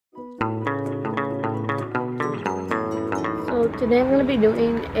Today I'm going to be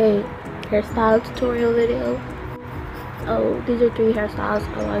doing a hairstyle tutorial video. So these are 3 hairstyles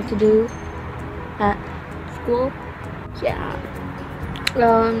I like to do at school. Yeah.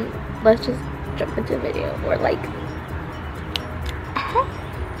 Let's just jump into the video, or like,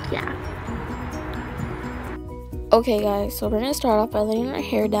 yeah. Okay guys, so we're going to start off by letting our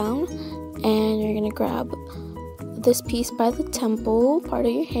hair down, and you're going to grab this piece by the temple part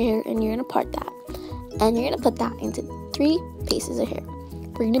of your hair, and you're going to part that, and you're going to put that into 3 pieces of hair.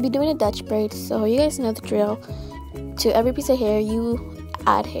 We're going to be doing a Dutch braid, so you guys know the drill. To every piece of hair you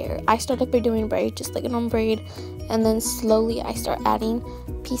add hair. I start off by doing braid, just like a normal braid, and then slowly I start adding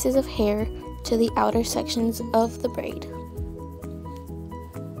pieces of hair to the outer sections of the braid.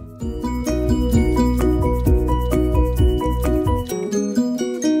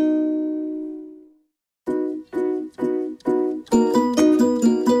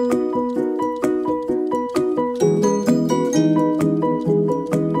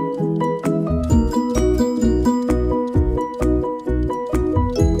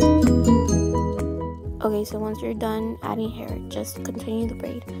 Okay, so once you're done adding hair, just continue the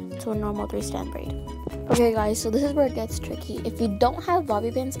braid to a normal 3-strand braid. Okay guys, so this is where it gets tricky. If you don't have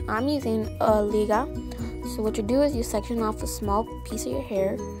bobby pins, I'm using a liga. So what you do is you section off a small piece of your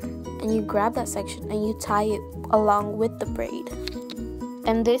hair, and you grab that section and you tie it along with the braid.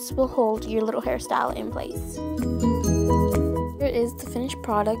 And this will hold your little hairstyle in place. Here is the finished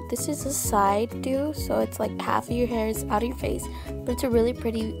product. This is a side do, so it's like half of your hair is out of your face, but it's a really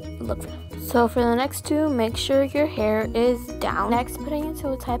pretty look. So for the next 2, make sure your hair is down. Next, put it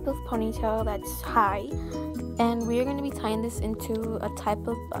into a type of ponytail that's high, and we are going to be tying this into a type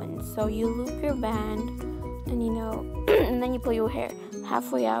of bun. So you loop your band, and and then you pull your hair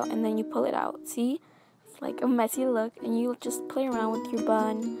halfway out, and then you pull it out. See, it's like a messy look, and you just play around with your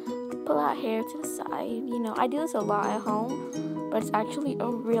bun, pull out hair to the side. I do this a lot at home, but it's actually a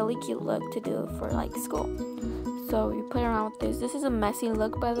really cute look to do for like school. So you play around with this. This is a messy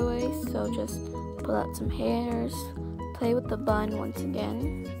look, by the way, so just pull out some hairs, play with the bun once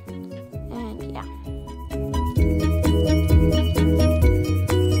again, and yeah.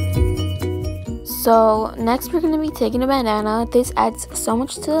 So next we're going to be taking a bandana. This adds so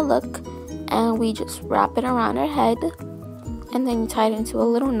much to the look, and we just wrap it around our head, and then you tie it into a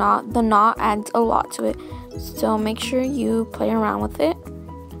little knot. The knot adds a lot to it, so make sure you play around with it.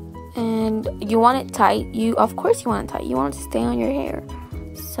 And you want it tight. Of course you want it tight. You want it to stay on your hair.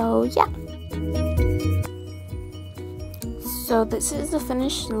 So yeah. So this is the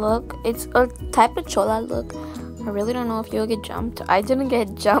finished look. It's a type of chola look. I really don't know if you'll get jumped. I didn't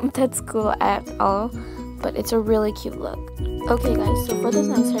get jumped at school at all, but it's a really cute look. Okay guys, so for this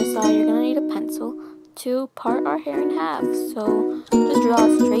next hairstyle, you're gonna need a pencil to part our hair in half. So just draw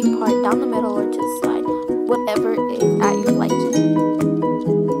a straight part down the middle or to the side, whatever is at your liking.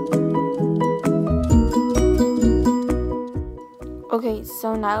 Okay,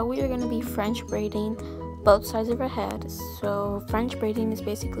 so now we are going to be French braiding both sides of our head. So French braiding is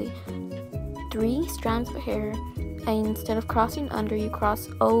basically 3 strands of hair, and instead of crossing under, you cross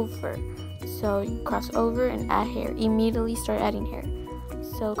over. So you cross over and add hair. Immediately start adding hair.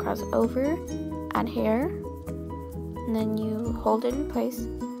 So cross over, add hair, and then you hold it in place,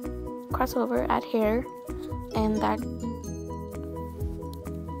 cross over, add hair, and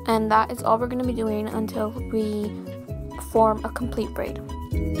that is all we're going to be doing until we form a complete braid.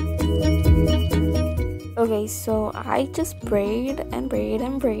 Okay, so I just braid and braid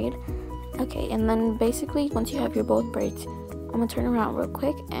and braid. Okay, and then basically once you have your both braids, I'm gonna turn around real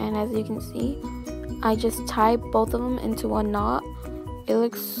quick, and as you can see, I just tie both of them into one knot. It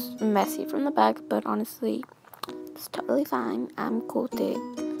looks messy from the back, but honestly it's totally fine. I'm cool with it.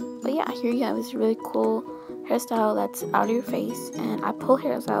 But yeah, here you have this really cool hairstyle that's out of your face, and I pull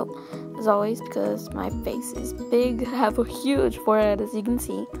hairs out as always because my face is big. I have a huge forehead, as you can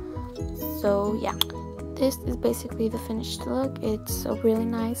see. So yeah, this is basically the finished look. It's a really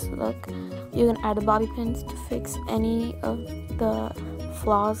nice look. You can add the bobby pins to fix any of the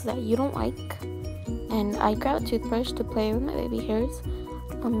flaws that you don't like, and I grab a toothbrush to play with my baby hairs.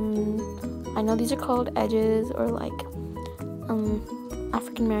 I know these are called edges, or like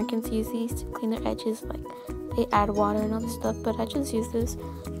African Americans use these to clean their edges, like they add water and other stuff, but I just use this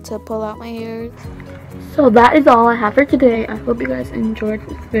to pull out my hairs. So that is all I have for today. I hope you guys enjoyed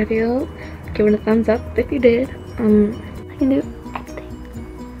this video. Give it a thumbs up if you did. I can do anything.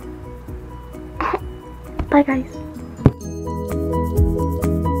 Bye guys.